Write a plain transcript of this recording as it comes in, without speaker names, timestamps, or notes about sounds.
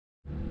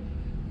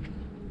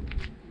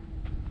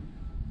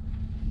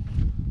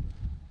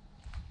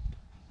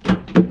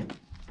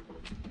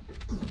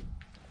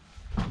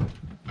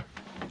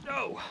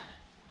go.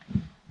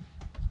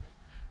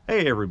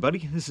 Hey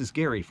everybody, this is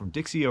Gary from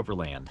Dixie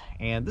Overland,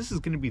 and this is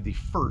going to be the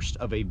first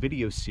of a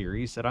video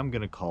series that I'm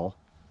going to call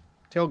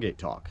Tailgate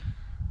Talk.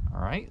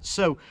 Alright,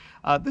 so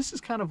this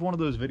is kind of one of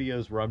those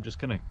videos where I'm just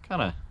going to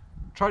kind of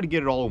try to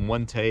get it all in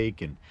one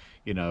take and,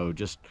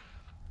 just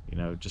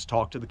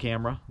talk to the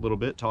camera a little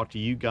bit, talk to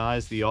you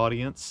guys, the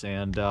audience,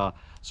 and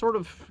sort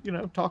of,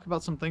 talk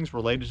about some things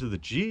related to the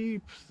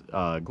Jeep,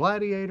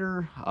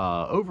 Gladiator,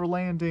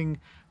 overlanding,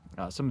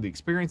 some of the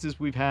experiences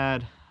we've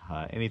had,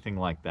 anything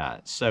like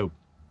that. So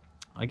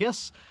I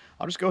guess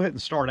I'll just go ahead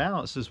and start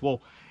out. It says,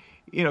 well,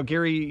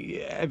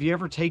 Gary, have you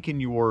ever taken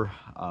your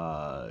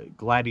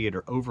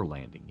Gladiator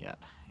overlanding yet?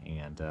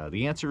 And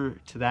the answer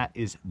to that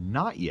is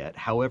not yet.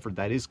 However,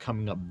 that is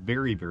coming up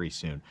very, very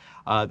soon.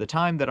 The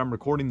time that I'm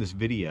recording this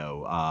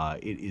video,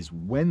 it is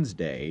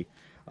Wednesday,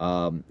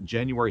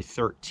 January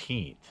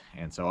 13th.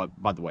 And so,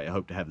 by the way, I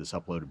hope to have this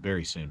uploaded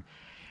very soon.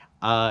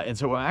 And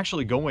so I'm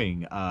actually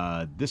going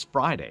this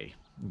Friday,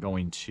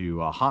 going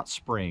to Hot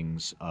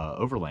Springs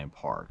Overland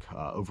Park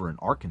over in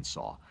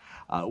Arkansas,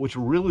 which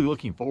we're really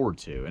looking forward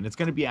to. And it's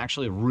going to be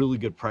actually a really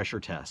good pressure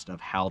test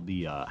of how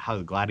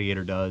the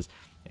Gladiator does,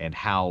 and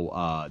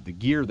how the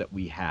gear that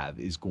we have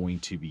is going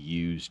to be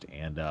used,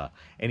 and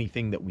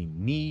anything that we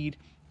need.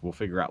 We'll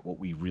figure out what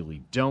we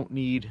really don't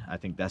need. I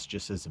think that's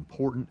just as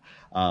important.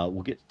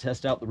 We'll get to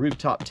test out the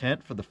rooftop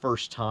tent for the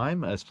first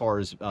time as far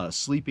as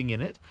sleeping in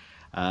it,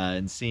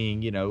 and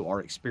seeing, our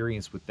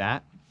experience with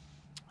that.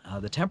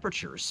 The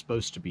temperature is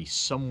supposed to be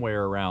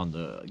somewhere around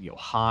the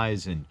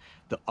highs in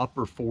the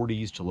upper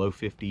 40s to low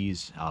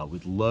 50s,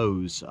 with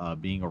lows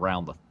being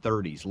around the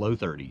 30s, low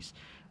 30s,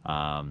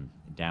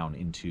 down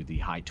into the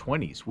high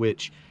 20s,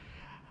 which,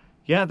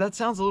 yeah, that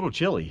sounds a little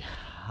chilly.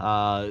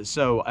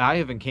 So I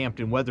haven't camped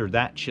in weather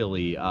that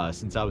chilly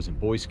since I was in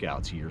Boy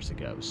Scouts years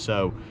ago.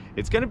 So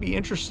it's going to be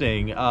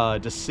interesting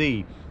to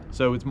see.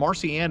 So it's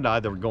Marcy and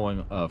I that are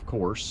going, of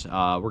course.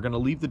 We're going to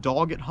leave the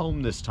dog at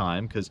home this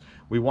time because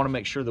we want to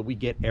make sure that we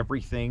get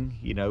everything,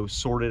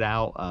 sorted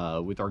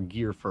out with our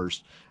gear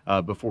first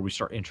before we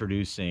start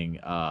introducing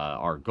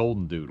our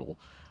golden doodle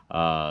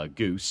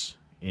goose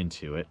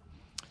into it.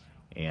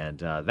 And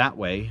that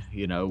way,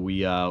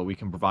 we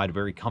can provide a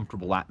very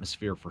comfortable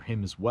atmosphere for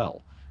him as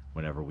well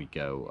whenever we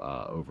go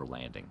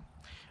overlanding.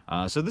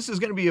 So this is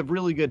going to be a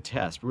really good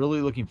test. Really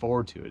looking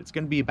forward to it. It's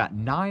going to be about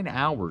 9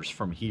 hours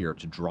from here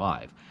to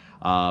drive.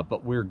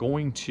 But we're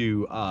going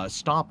to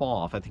stop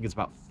off. I think it's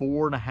about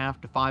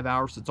 4.5 to 5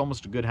 hours. It's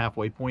almost a good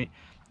halfway point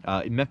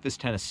in Memphis,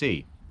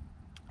 Tennessee.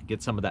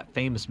 Get some of that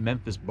famous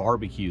Memphis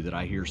barbecue that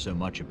I hear so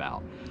much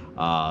about.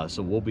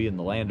 So we'll be in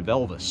the land of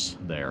Elvis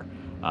there.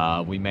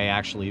 We may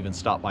actually even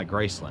stop by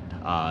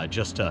Graceland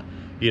just to,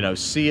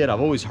 see it.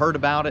 I've always heard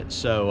about it,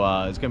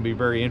 so it's going to be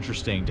very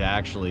interesting to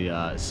actually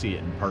see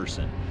it in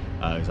person,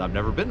 because I've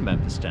never been to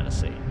Memphis,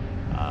 Tennessee.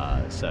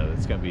 So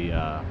it's going to be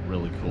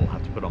really cool. I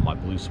have to put on my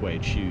blue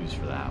suede shoes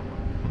for that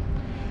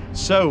one.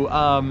 So,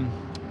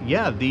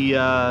 yeah, the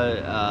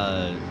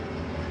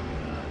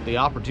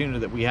opportunity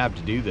that we have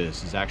to do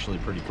this is actually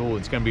pretty cool.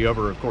 It's going to be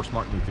over, of course,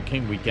 Martin Luther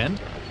King weekend.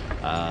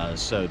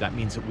 So that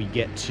means that we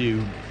get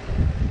to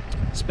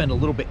spend a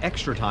little bit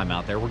extra time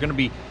out there. We're going to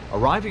be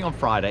arriving on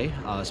Friday,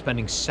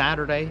 spending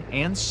Saturday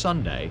and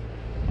Sunday.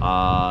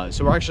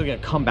 So we're actually going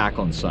to come back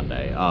on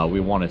Sunday. We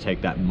want to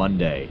take that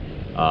Monday,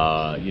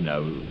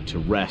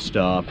 to rest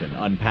up and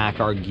unpack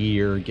our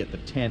gear, get the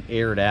tent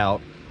aired out,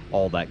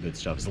 all that good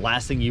stuff. 'Cause the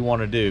last thing you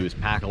want to do is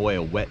pack away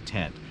a wet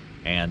tent.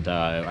 And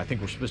I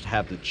think we're supposed to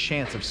have the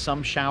chance of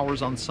some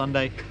showers on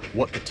Sunday.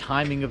 What the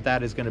timing of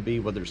that is going to be,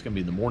 whether it's going to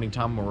be in the morning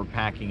time when we're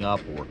packing up,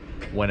 or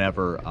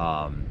whenever,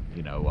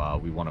 we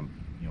want to,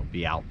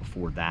 be out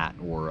before that,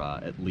 or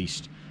at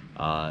least,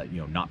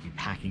 not be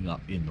packing up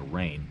in the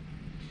rain.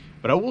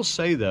 But I will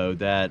say, though,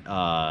 that,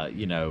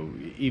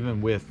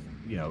 even with,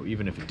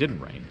 even if it didn't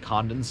rain,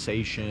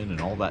 condensation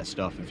and all that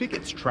stuff, if it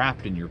gets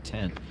trapped in your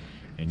tent,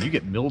 and you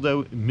get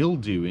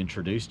mildew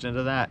introduced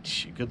into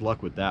that, good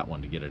luck with that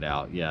one to get it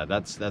out. Yeah,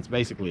 that's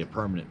basically a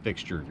permanent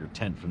fixture of your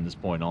tent from this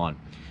point on.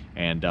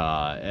 And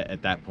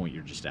at that point,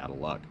 you're just out of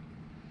luck.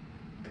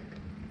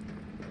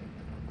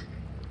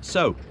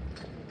 So,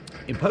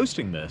 in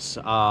posting this,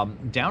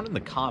 down in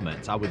the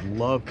comments, I would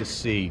love to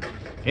see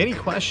any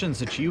questions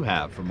that you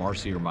have for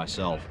Marcy or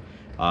myself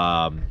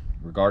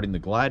regarding the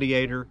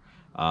Gladiator,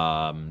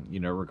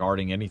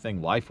 regarding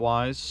anything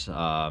life-wise.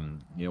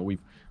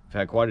 We've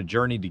had quite a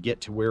journey to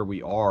get to where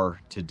we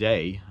are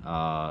today.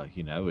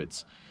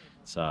 It's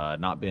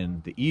not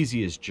been the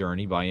easiest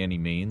journey by any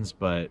means,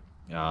 but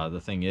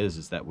the thing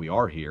is that we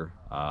are here,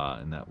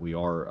 and that we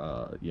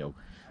are,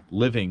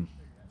 living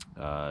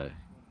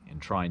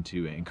and trying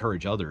to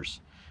encourage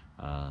others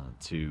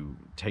to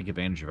take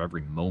advantage of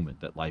every moment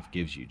that life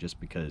gives you, just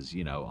because,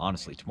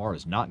 honestly, tomorrow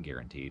is not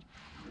guaranteed.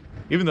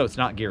 Even though it's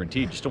not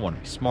guaranteed, you still want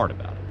to be smart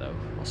about it, though.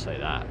 I'll say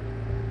that.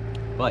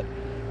 But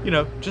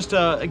just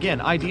again,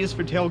 ideas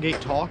for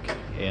Tailgate Talk,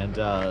 and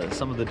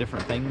some of the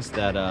different things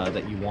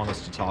that you want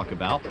us to talk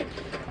about.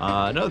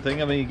 Another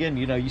thing, I mean, again,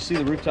 you see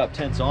the rooftop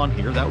tents on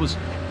here. That was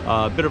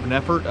bit of an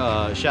effort.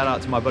 Shout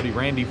out to my buddy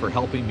Randy for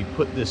helping me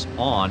put this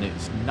on.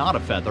 It's not a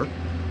feather.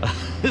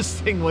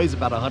 This thing weighs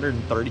about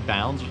 130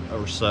 pounds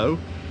or so.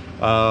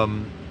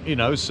 You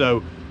know,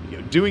 so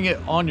doing it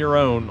on your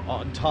own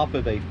on top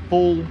of a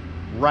full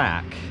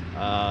rack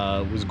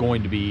was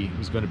going to be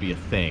a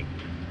thing.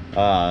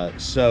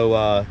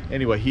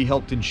 Anyway, he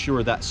helped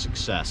ensure that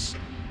success,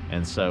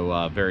 and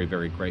so very,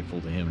 very grateful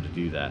to him to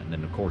do that. And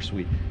then of course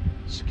we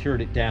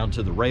secured it down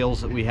to the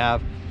rails that we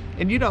have.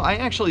 And you know, I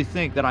actually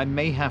think that I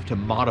may have to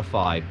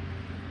modify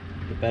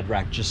the bed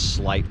rack just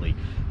slightly.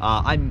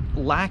 I'm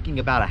lacking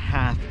about a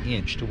 ½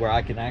 inch to where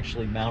I can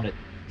actually mount it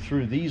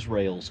through these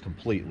rails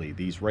completely,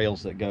 these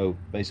rails that go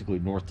basically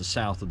north to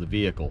south of the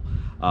vehicle,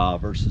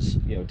 versus,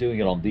 you know, doing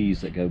it on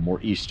these that go more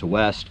east to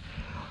west.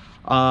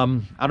 I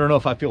don't know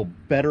if I feel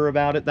better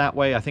about it that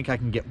way. I think I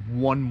can get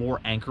one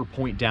more anchor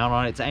point down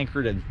on it. It's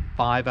anchored in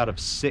 5 out of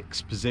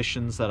 6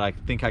 positions that I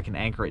think I can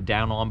anchor it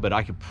down on, but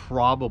I could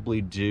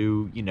probably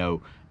do, you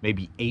know,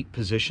 maybe 8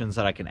 positions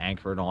that I can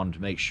anchor it on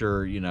to make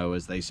sure, you know,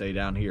 as they say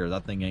down here,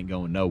 that thing ain't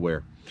going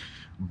nowhere.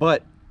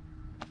 But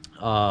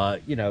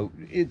you know,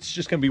 it's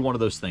just gonna be one of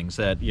those things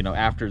that, you know,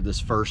 after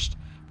this first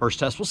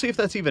test, we'll see if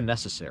that's even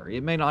necessary.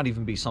 It may not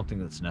even be something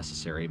that's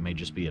necessary. It may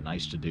just be a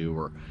nice to do,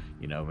 or,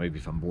 you know, maybe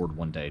if I'm bored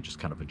one day, just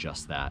kind of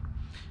adjust that.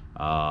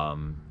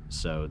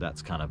 So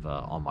that's kind of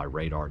on my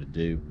radar to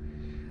do.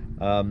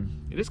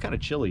 It is kind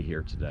of chilly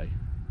here today.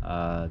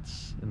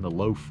 It's in the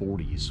low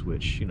 40s,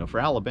 which, you know,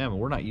 for Alabama,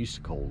 we're not used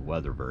to cold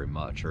weather very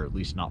much, or at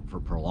least not for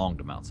prolonged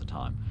amounts of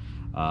time.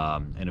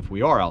 And if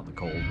we are out in the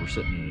cold, we're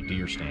sitting in a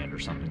deer stand or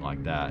something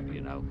like that, you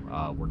know,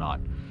 we're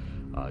not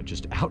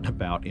just out and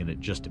about in it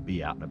just to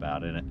be out and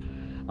about in it.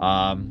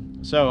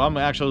 So I'm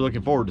actually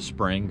looking forward to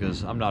spring,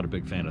 because I'm not a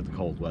big fan of the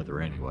cold weather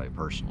anyway,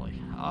 personally.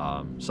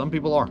 Some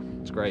people are.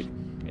 It's great.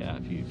 Yeah,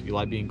 if you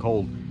like being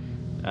cold,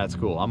 that's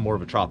cool. I'm more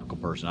of a tropical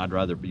person. I'd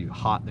rather be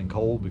hot than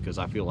cold, because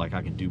I feel like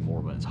I can do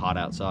more when it's hot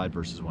outside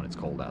versus when it's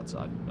cold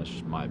outside. That's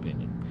just my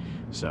opinion.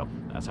 So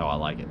that's how I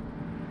like it.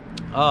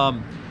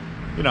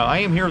 You know, I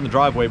am here in the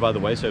driveway, by the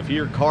way, so if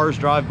you hear cars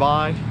drive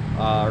by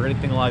or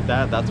anything like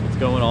that, that's what's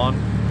going on.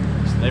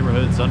 This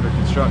neighborhood's under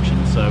construction,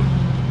 so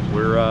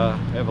we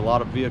have a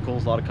lot of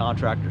vehicles, a lot of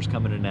contractors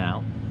coming in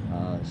now.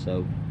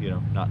 So, you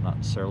know, not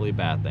necessarily a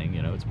bad thing.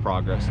 You know, it's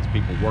progress. It's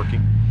people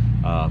working,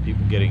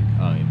 people getting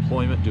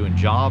employment, doing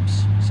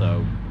jobs.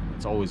 So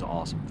it's always an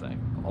awesome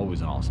thing.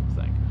 Always an awesome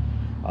thing.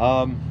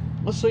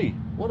 Let's see,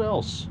 what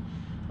else?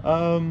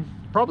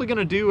 Probably going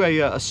to do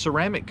a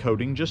ceramic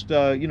coating, just,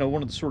 you know,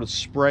 one of the sort of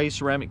spray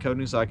ceramic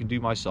coatings that I can do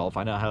myself.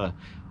 I know how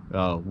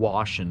to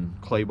wash and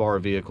clay bar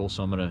a vehicle,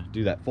 so I'm going to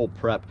do that full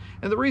prep.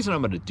 And the reason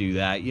I'm going to do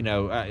that, you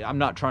know, I'm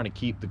not trying to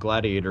keep the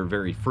Gladiator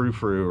very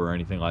frou-frou or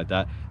anything like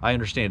that. I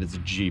understand it's a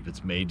Jeep.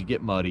 It's made to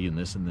get muddy and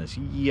this and this.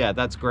 Yeah,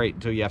 that's great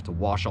until you have to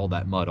wash all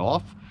that mud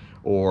off,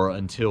 or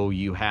until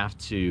you have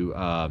to,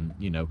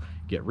 you know,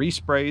 get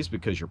resprays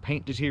because your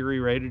paint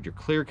deteriorated, your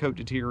clear coat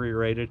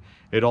deteriorated.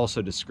 It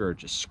also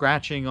discourages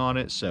scratching on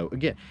it. So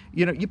again,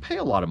 you know, you pay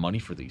a lot of money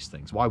for these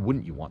things. Why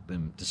wouldn't you want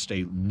them to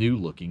stay new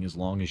looking as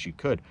long as you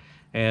could?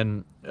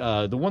 And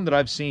the one that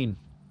I've seen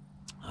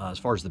as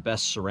far as the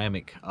best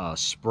ceramic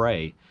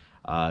spray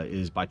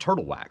is by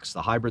Turtle Wax,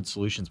 the Hybrid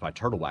Solutions by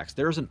Turtle Wax.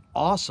 There's an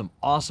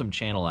awesome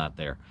channel out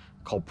there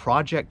called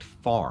Project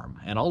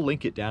Farm, and I'll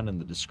link it down in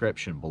the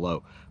description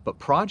below. But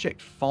Project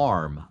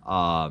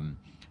Farm,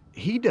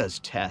 he does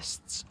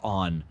tests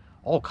on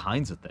all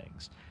kinds of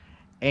things,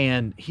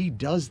 and he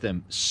does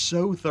them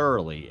so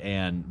thoroughly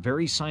and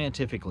very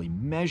scientifically,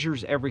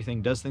 measures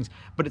everything, does things,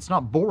 but it's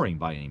not boring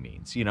by any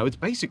means. You know, it's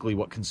basically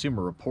what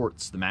Consumer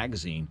Reports, the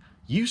magazine,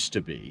 used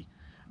to be.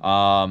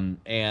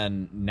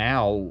 And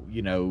now,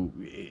 you know,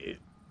 you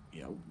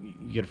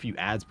get a few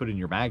ads put in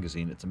your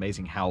magazine. It's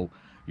amazing how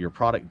your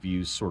product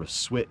views sort of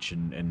switch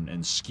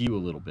and skew a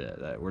little bit,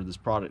 where this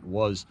product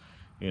was,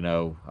 you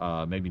know,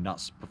 maybe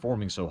not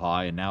performing so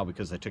high, and now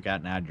because they took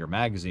out an ad in your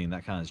magazine,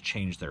 that kind of has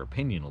changed their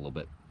opinion a little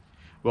bit.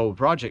 Well, with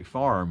Project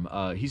Farm,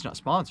 he's not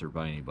sponsored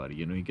by anybody.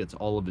 You know, he gets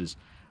all of his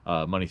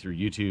money through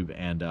YouTube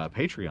and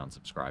Patreon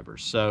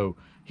subscribers. So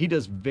he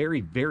does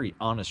very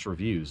honest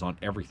reviews on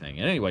everything.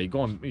 And anyway,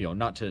 going, you know,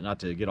 not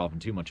to get off in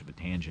too much of a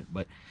tangent,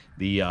 but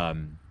the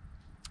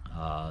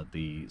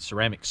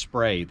ceramic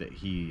spray that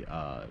he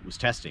was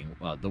testing,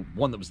 the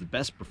one that was the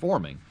best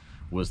performing,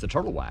 was the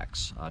Turtle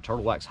Wax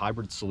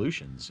Hybrid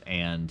Solutions,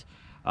 and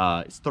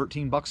it's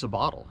 $13 a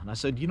bottle. And I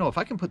said, you know, if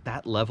I can put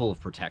that level of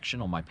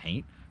protection on my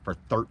paint for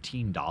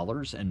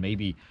 $13 and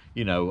maybe,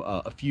 you know,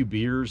 a few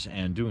beers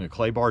and doing a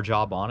clay bar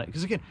job on it,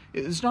 because again,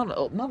 it's not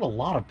a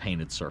lot of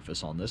painted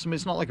surface on this. I mean,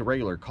 it's not like a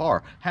regular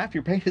car. Half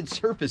your painted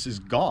surface is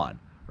gone,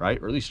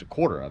 right? Or at least a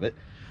quarter of it.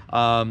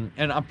 And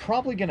I'm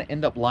probably going to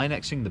end up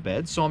Linexing the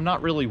bed, so I'm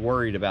not really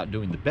worried about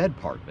doing the bed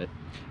part of it.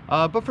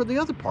 But for the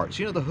other parts,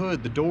 you know, the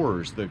hood, the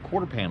doors, the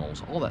quarter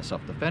panels, all that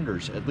stuff, the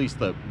fenders, at least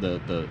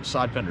the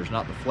side fenders,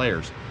 not the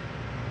flares,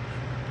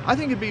 I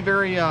think it'd be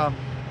very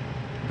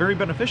very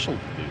beneficial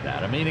to do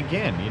that. I mean,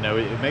 again, you know,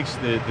 it makes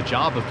the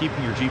job of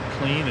keeping your Jeep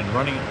clean and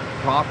running it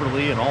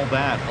properly and all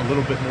that a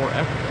little bit more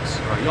effortless.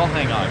 All right, y'all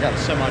hang on. I got a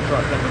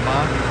semi-truck coming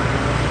by.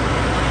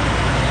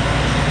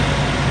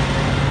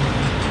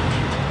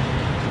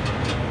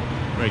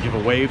 I'm going to give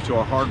a wave to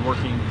our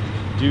hardworking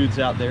dudes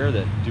out there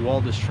that do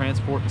all this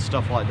transport and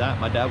stuff like that.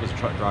 My dad was a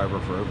truck driver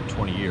for over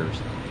 20 years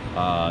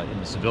in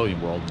the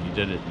civilian world, and he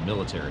did it in the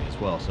military as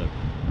well. So,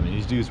 I mean,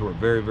 these dudes work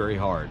very, very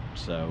hard.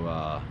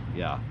 So,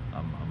 yeah,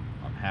 I'm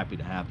happy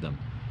to have them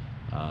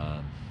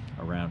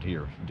around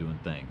here doing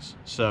things.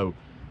 So,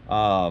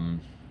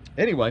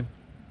 anyway,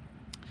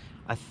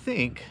 I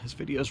think this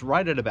video is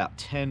right at about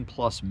 10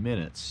 plus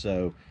minutes.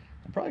 So,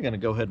 I'm probably going to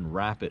go ahead and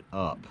wrap it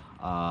up.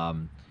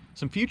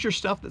 Some future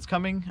stuff that's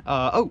coming.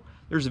 Oh,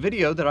 there's a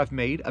video that I've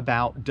made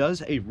about,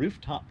 does a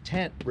rooftop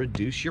tent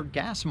reduce your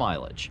gas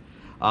mileage?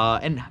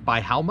 And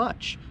by how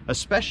much?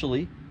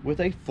 Especially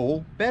with a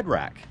full bed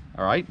rack.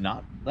 All right,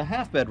 not the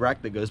half bed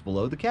rack that goes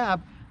below the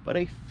cab, but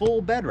a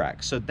full bed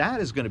rack. So that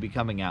is going to be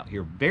coming out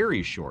here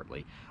very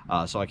shortly.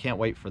 So I can't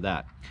wait for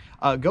that.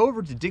 Go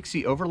over to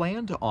Dixie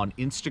Overland on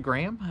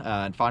Instagram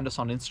and find us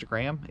on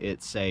Instagram.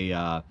 It's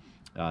a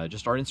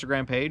just our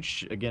Instagram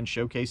page, again,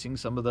 showcasing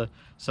some of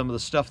the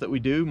stuff that we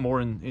do, more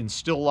in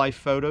still life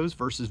photos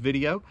versus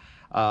video.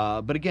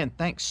 But again,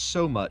 thanks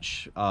so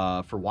much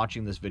for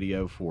watching this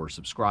video, for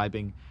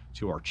subscribing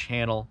to our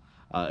channel.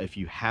 If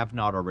you have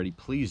not already,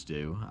 please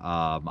do.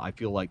 I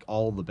feel like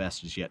all the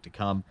best is yet to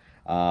come.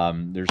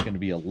 There's going to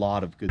be a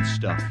lot of good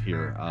stuff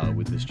here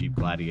with this Jeep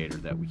Gladiator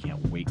that we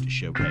can't wait to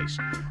showcase.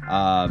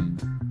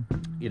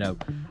 You know,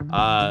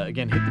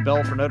 again, hit the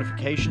bell for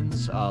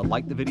notifications,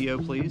 like the video,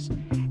 please,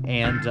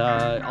 and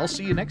I'll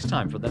see you next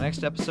time for the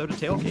next episode of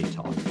Tailgate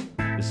Talk.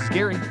 This is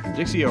Gary from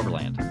Dixie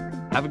Overland.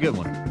 Have a good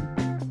one.